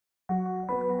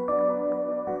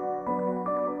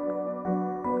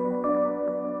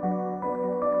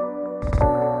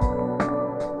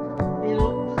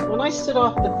stood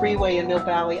off the freeway in Mill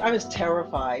Valley, I was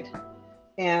terrified.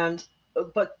 And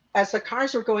but as the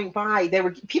cars were going by,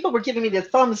 people were giving me the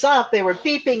thumbs up. They were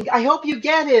beeping, "I hope you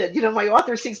get it." You know, my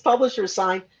author seeks publisher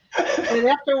sign. And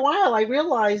after a while, I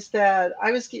realized that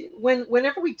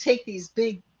whenever we take these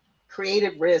big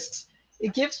creative risks,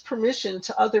 it gives permission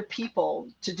to other people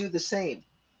to do the same.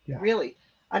 Yeah. Really.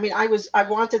 I mean, I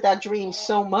wanted that dream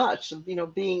so much, you know,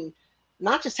 being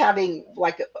not just having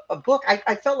like a book.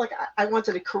 I felt like I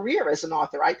wanted a career as an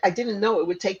author. I didn't know it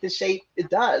would take the shape it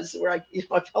does, where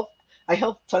I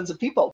help tons of people.